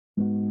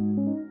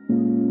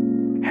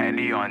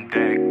Henny on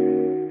deck.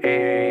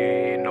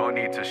 Ayy, no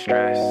need to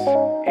stress.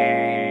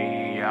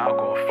 Ayy, I'll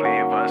go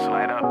flavors,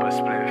 light up a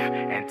spliff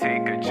and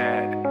take a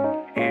jet.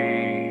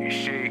 Ayy,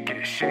 shake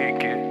it,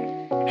 shake it.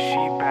 She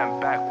bent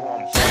back,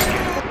 won't break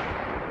it.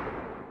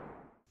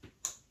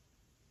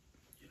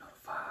 You know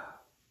the vibe.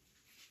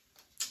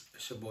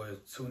 It's your boy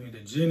Tony the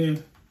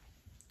Genie,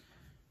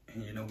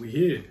 and you know we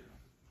here.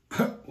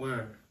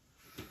 Word.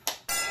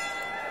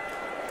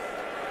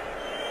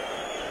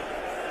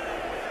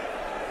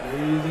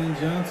 Ladies and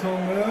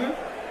gentlemen,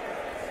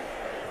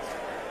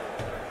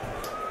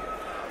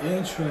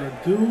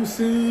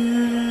 introducing.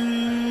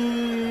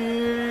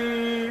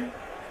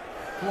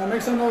 Come on,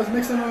 make some noise,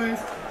 make some noise.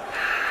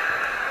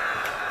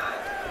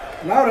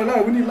 Louder,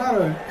 louder, we need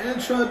louder.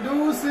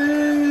 Introducing.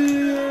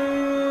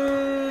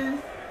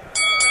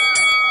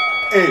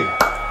 Hey,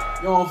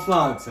 y'all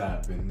fly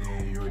tapping,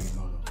 man. You already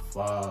know the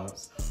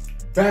vibes.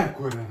 Back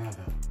with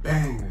another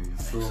banger, you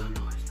feel me?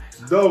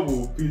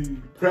 Double P,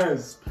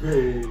 press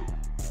play.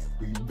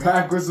 We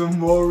back with some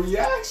more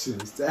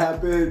reactions.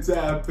 Tap in,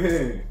 tap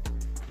in.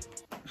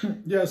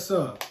 Yes,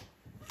 sir.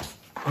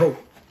 Oh.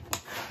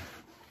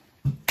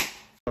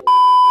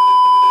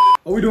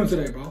 What we doing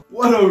today, bro?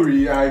 What are we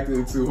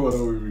reacting to? What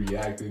are we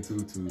reacting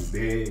to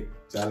today?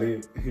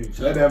 Charlie,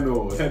 let them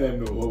know. Let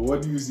them know.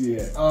 What do you see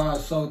here?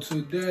 So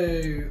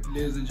today,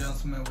 ladies and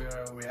gentlemen, we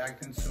are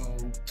reacting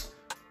to,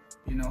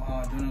 you know,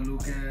 Joyner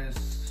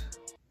Lucas.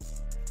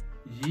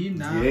 Yay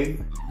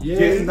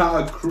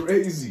not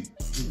crazy.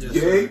 Yes,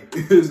 Yay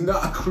is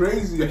not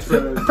crazy at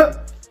first.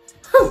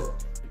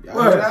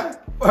 Y'all hear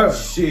that?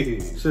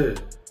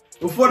 Shit.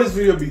 Before this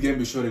video begins,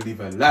 be sure to leave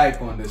a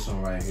like on this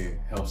one right here.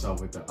 Helps out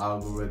with the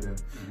algorithm.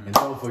 And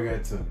don't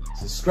forget to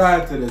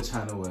subscribe to the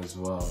channel as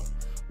well.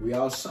 We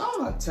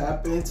outside.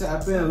 Tap in,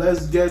 tap in.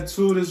 Let's get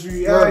to this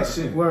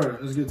reaction. Word.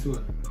 Let's get to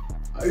it.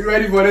 Are you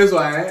ready for this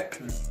one, eh?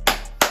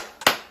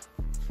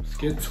 Let's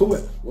get to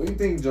it. What do you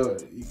think, Joe?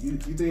 You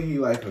think he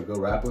like a good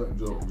rapper,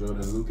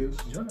 Joyner Lucas?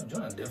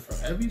 Joyner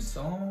different. Every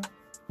song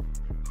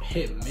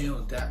hit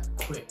meal that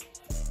quick.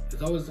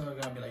 It's always gonna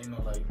be like, you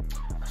know, like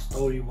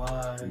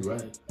story-wise,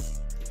 right. like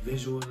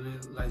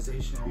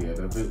visualization. Yeah,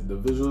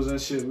 the visuals and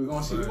shit. We're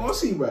gonna see. We're gonna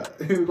see, bro.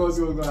 We're gonna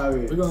see what's gonna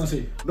happen. We're gonna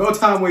see. No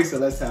time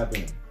wasted. Let's tap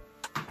in.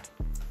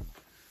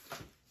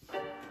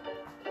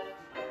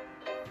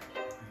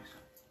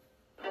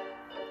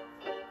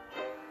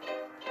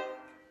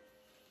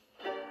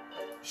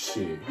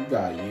 Shit, he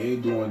got Ye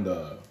doing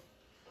the.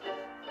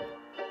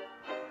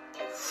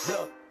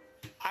 Look,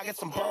 I got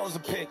some bones to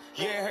pick.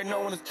 You ain't heard no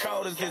one as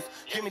cold as this.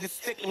 Give me the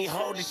stick, let me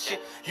hold this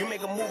shit. You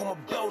make a move, I'ma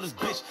blow this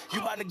bitch.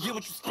 You about to get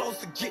what you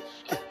supposed to get.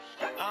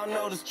 I don't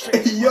know this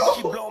trick. Yo.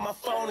 She blowing my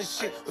phone and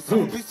shit.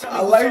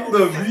 I like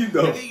the beat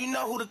though. Nigga, you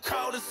know who the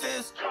coldest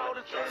is?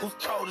 Who's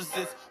cold is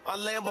this? My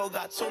Lambo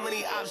got too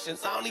many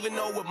options. I don't even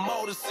know what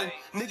mode it's in.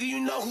 Nigga, you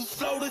know whose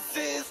flow this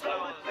is?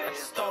 I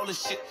just stole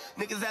this shit.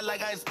 Niggas act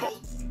like I ain't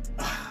supposed.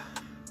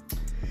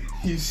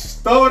 He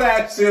stole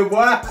that shit,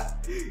 boy.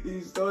 He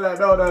stole that.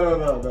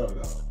 No.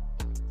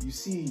 You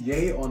see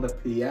Ye on the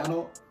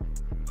piano?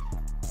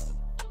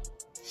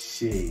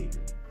 Shit.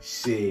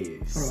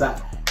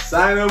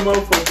 Sign him up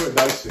for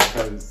production,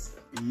 cause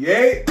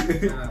Ye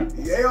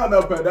on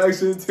the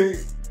production team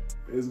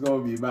is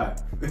gonna be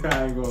mad.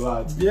 I ain't gonna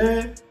lie to you.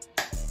 Yeah.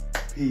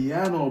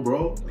 Piano,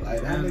 bro.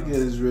 Like that nigga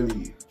is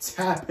really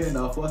tapping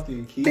the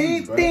fucking keys,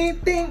 Ding, bro. ding,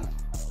 ding.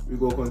 We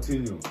gonna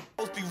continue.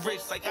 Supposed to be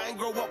rich, like I ain't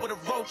grow up with a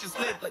roaches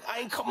live, like I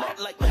ain't come up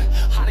like,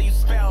 how do you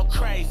spell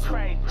crazy?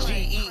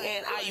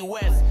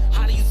 G-E-N-I-U-S.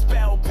 How do you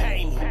spell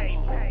pain?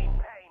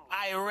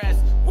 IRS.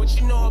 What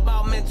you know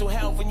about mental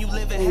health when you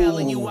live in hell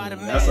and you out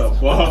of mess? That's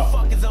a bar. What the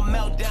fuck is a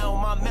meltdown?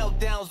 My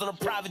meltdowns on a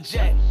private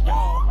jet.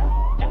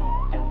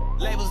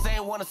 Labels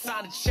ain't wanna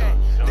sign a check.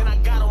 Then I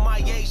got on my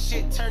yay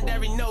shit, turned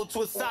every no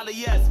to a solid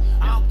yes.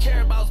 I don't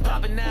care about what's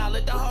popping now.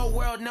 Let the whole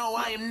world know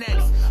I am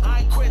next. I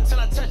ain't quitting till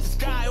I touch the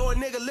sky or a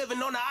nigga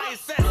living on the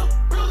ISS.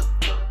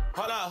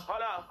 Hold up.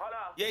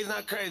 Ye's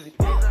not crazy.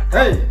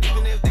 Hey.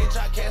 Even if they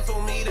try to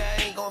cancel me, that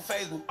ain't gon'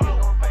 faze me.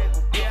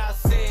 Yeah, I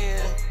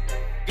sin.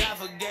 God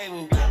forgave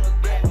me. How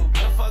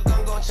the fuck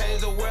I'm gon'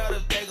 change the world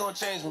if they gon'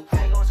 change me?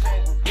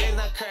 Ye's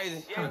not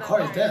crazy. What kind of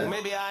car is that?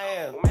 Maybe I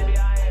am.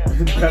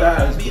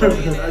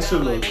 That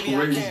shit look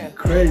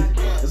crazy.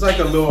 It's like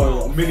a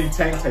little mini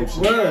tank type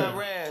shit.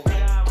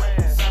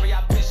 Sorry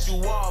I pissed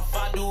you off,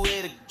 I do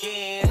it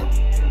again.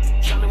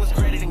 Tell me what's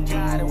greater than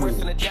God and worse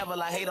than the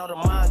devil. I hate all the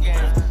mind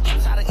games. I'm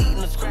tired of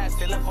eating the scraps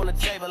they left on the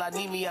table. I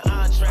need me an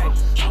entree.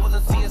 I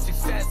wasn't seeing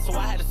success, so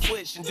I had to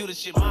switch and do the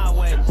shit my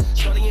way.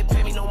 Shorty ain't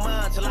pay me no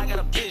mind till I got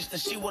a bitch that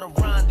she with a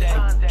ronde.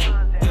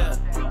 Yeah,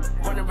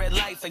 running red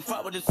lights, like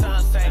fuck what the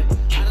sign say.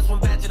 I just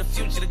went back to the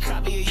future to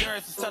copy of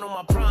yours to start on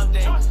my prom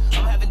day. I'm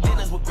having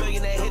dinners with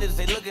billionaire hitters,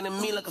 they looking at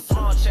me like a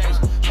small change.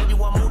 Maybe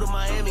one move to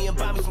Miami and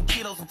buy me some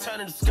kilos and turn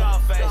into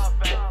Scarface.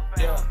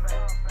 Yeah,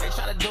 they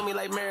try to do me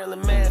like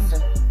Marilyn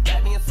Manson.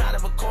 Back me inside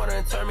of a corner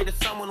and turn me to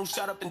someone who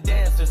shut up and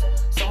dances.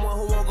 Someone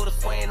who won't go to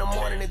sway in the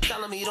morning and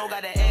tell him he don't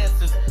got the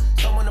answers.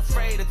 Someone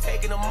afraid of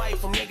taking a mic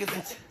from niggas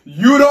and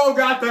you don't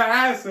got the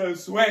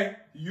answers, Sway.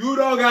 You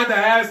don't got the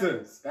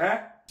answers, huh?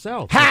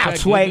 How,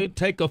 Sway?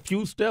 Take a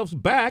few steps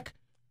back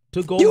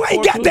to go. You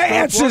ain't got the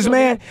answers,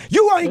 man.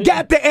 You ain't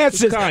got the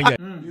answers.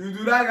 You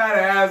do not got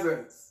the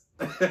answers.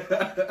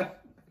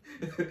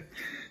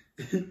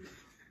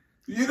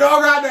 You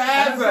don't got the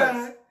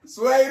answers.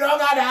 Sway, you don't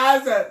got the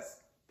answers.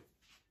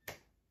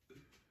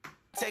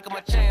 taking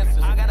my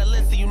chances. I got a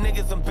list of you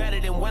niggas I'm better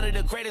than one of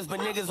the greatest, but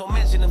niggas don't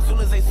mention them. Soon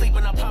as they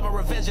sleeping, I pop a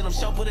revenge in them.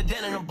 Show put a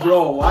dent in them.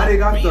 Bro, why they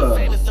got the...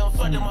 famous, I'm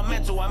funding my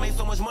mental. I made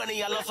so much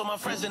money, I lost all my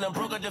friends and I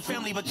broke up the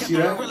family, but kept the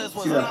realest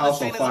ones. See that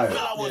house on fire.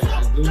 Yeah,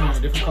 it's blue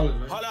and different colors,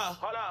 man. Hold up.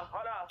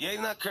 Yeah,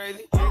 it's not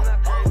crazy.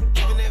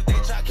 Even if they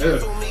try to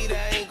cancel me,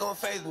 that ain't gon'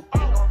 phase me.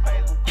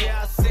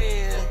 Yeah, I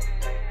sin.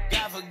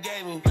 God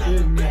forgave me. How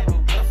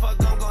the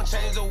fuck I'm gon'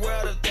 change the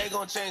world if they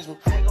gon' change me?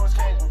 Yeah,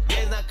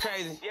 it's not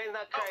crazy.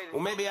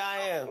 Well, maybe I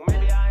am.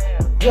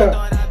 I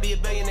thought I'd be a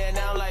billionaire,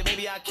 now I'm like,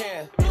 maybe I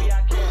can.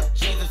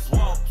 Jesus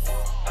walks.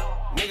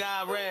 Nigga,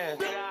 I ran.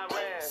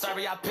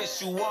 Sorry I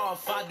pissed you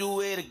off, I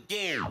do it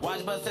again.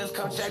 Watch buses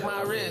come check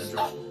my wrist.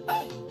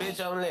 Bitch,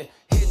 I'm lit.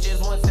 Hit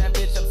just once, that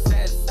bitch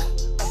obsessed.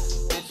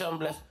 Bitch, I'm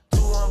blessed. 2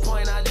 on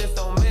point, I just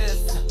don't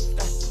miss.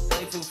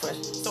 Way too fresh.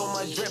 So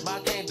much drip, I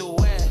can't do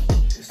it.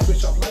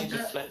 Switch up like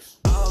that.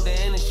 All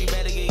the industry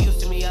better get used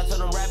to me. I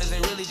told them rappers they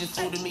really just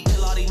fool to me.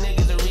 Kill all these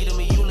niggas and read them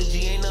a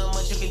eulogy. Ain't nothing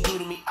much you can do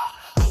to me.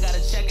 I got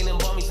a check and then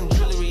bought me some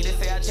jewelry. They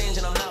say I changed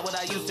and I'm not what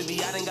I used to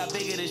be. I done got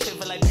bigger, this shit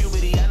feel like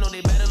puberty. I know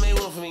they better make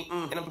room for me.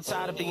 And I'm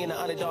tired of being the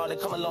underdog. They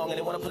come along and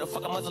they wanna put a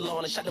fucking muzzle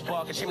on and shut the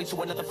bar and chain me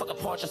to another fucking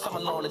porch or some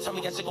alone. And tell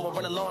me I should go and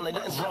run along and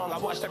nothing's wrong. I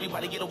watched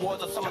everybody get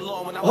awards or some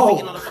alone when I was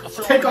thinking on the fucking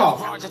floor. Take off.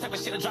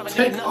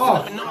 Take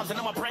off. And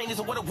my brain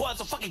isn't what it was,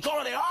 so fucking go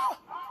on there.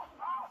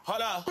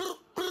 Hold up.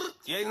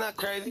 Yeah, he's not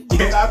crazy.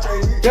 Yeah, not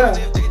crazy. Yeah.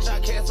 If they try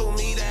to cancel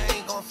me, that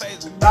ain't gon'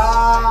 phase me.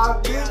 Nah,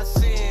 yeah, I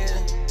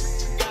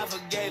sin. God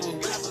forgave me. How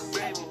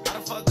the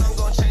fuck I'm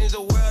gon' change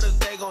the world if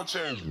they gon'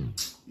 change me?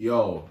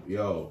 Yo.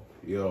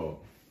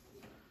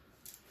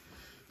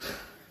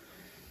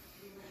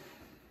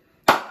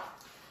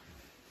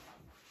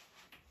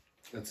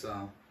 Let's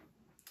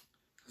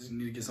just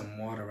need to get some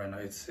water right now.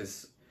 It's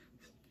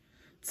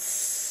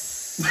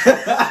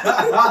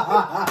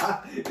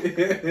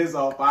It's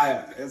on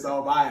fire. It's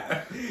on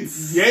fire.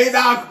 Ye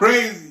not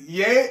crazy.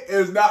 Ye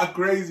is not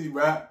crazy,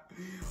 bruh.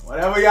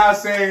 Whatever y'all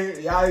say,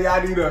 y'all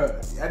need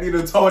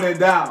to tone it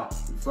down.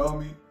 You feel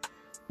me?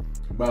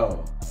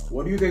 Bro,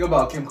 what do you think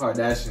about Kim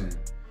Kardashian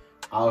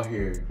out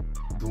here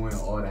doing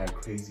all that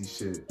crazy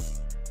shit,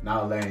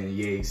 not letting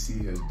Ye see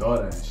his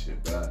daughter and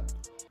shit, bruh?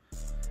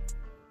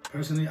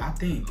 Personally, I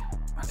think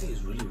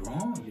it's really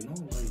wrong, you know,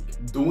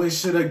 like doing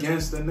shit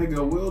against the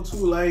nigga will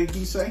too. Like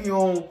he said he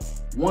don't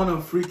wanna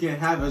freaking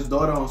have his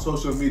daughter on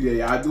social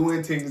media. Y'all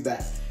doing things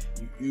that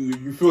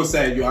you feel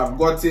sad. You have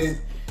gotten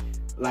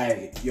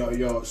like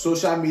your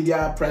social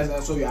media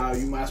presence, so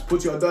you must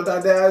put your daughter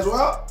there as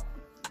well.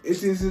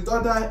 Is his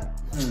daughter?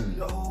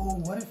 Yo,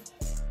 what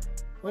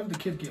if the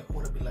kid get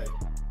older, be like,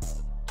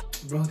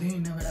 bro, they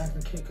ain't never asked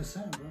the kid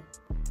consent, bro.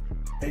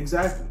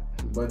 Exactly.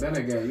 But then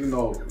again, you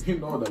know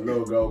the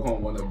little girl gonna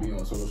wanna be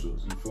on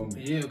socials. You feel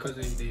me? Yeah, because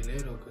they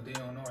little, because they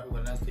don't know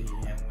what else they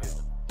hang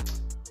with.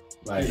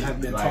 Like he have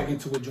been talking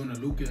to a Joyner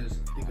Lucas.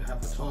 They could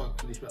have a talk.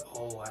 At least, like,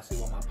 oh, I see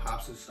what my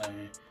pops is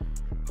saying,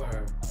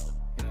 or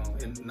you know,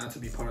 and not to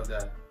be part of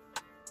that.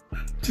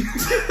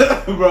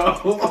 Bro,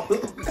 what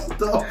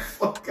the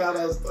fuck out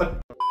of stuff?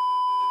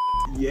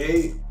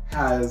 Ye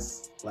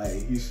has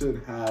he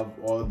should have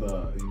all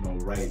the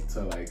right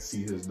to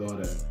see his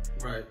daughter,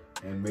 right,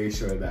 and make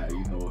sure that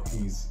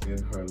he's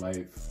in her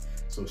life,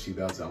 so she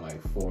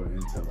doesn't fall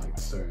into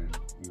certain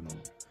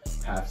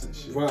paths and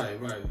shit. Right.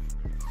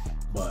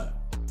 But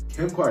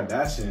Kim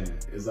Kardashian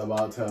is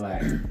about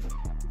to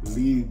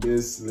lead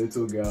this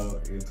little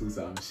girl into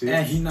some shit,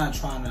 and he not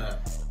trying to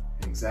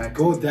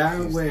go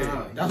that way.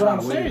 That's what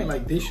I'm saying.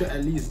 Like they should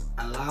at least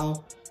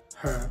allow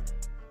her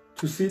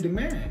to see the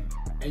man,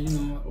 and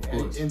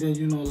and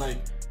then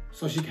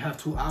so she can have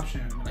 2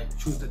 options,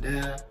 choose the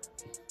dad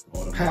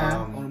or the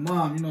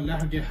mom.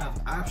 Let her have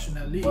the option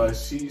at least. But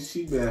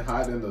she been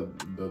hiding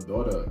the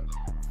daughter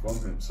from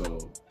him,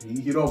 so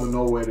he don't even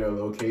know where their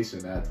location,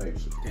 that type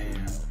shit.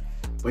 Damn.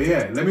 But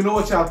yeah, let me know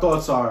what y'all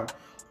thoughts are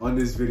on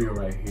this video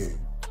right here.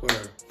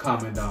 Word.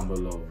 Comment down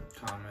below.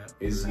 Comment.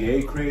 Is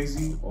Ye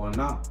crazy or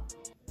not?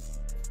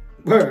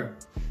 Word.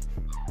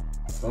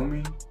 Feel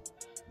me?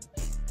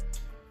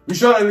 Be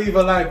sure to leave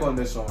a like on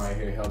this one right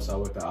here. Helps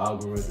out with the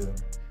algorithm.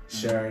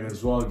 Share it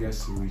as well.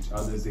 Gets to reach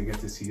others. They get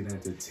to see the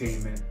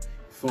entertainment.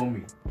 Feel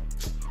me?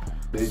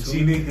 The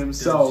genie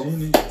himself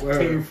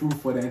came through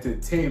for the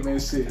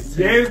entertainment shit.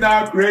 Ye's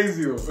not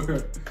crazy. You're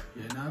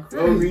not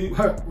crazy.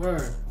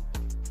 Word.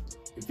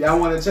 If y'all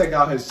want to check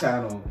out his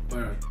channel,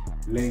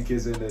 link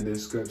is in the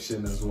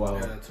description as well.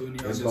 Yeah,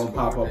 it's gonna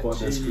pop up on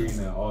the screen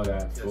and all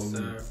that. Yes,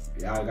 sir.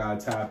 Y'all gotta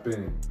tap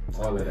in.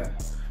 All of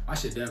that. My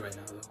shit dead right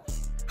now though.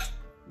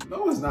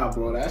 No, it's not,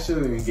 bro. That shit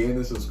ain't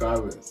gaining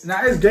subscribers.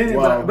 Nah, it's gaining,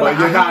 well, but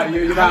you're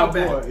not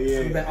poor.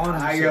 Yeah, been on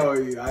I get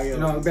you. You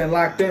know, I've been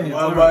locked in.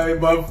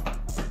 But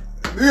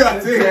do your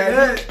thing,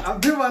 man. I'm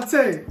doing my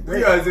thing. Do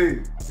your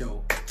thing.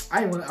 Yo,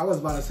 I was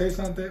about to say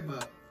something,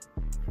 but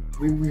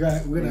we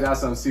got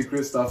some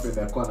secret stuff in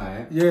that corner,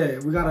 eh? Yeah,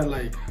 we gotta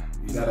like.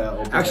 You gotta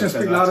open actions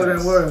speak louder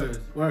than words.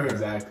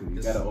 Exactly.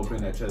 You gotta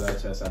open that treasure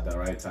chest at the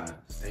right time.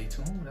 Stay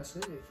tuned. That's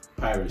it.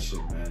 Pirate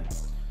shit, man.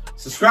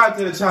 Subscribe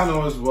to the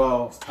channel as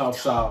well.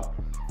 Helps out.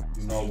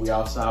 You know, we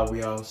outside.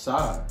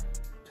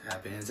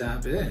 Tap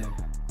in.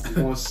 We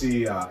gonna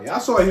see y'all. Y'all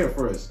saw it here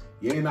first.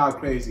 You ain't not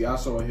crazy. Y'all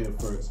saw it here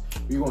first.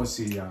 We gonna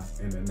see y'all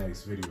in the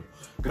next video.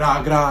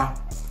 Gra.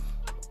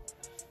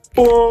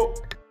 Oh.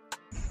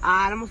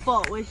 I'm a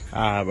fault with.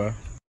 Bro.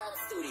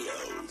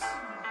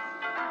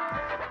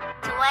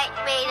 Dwight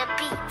made a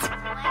beat.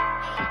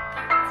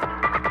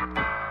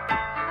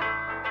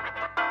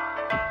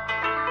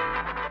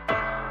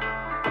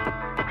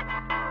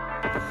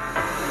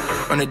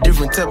 On a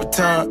different type of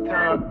time,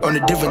 on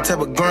a different type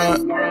of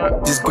grind.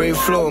 This great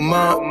flow of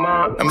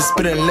mine, I'ma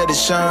spit it and let it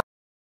shine.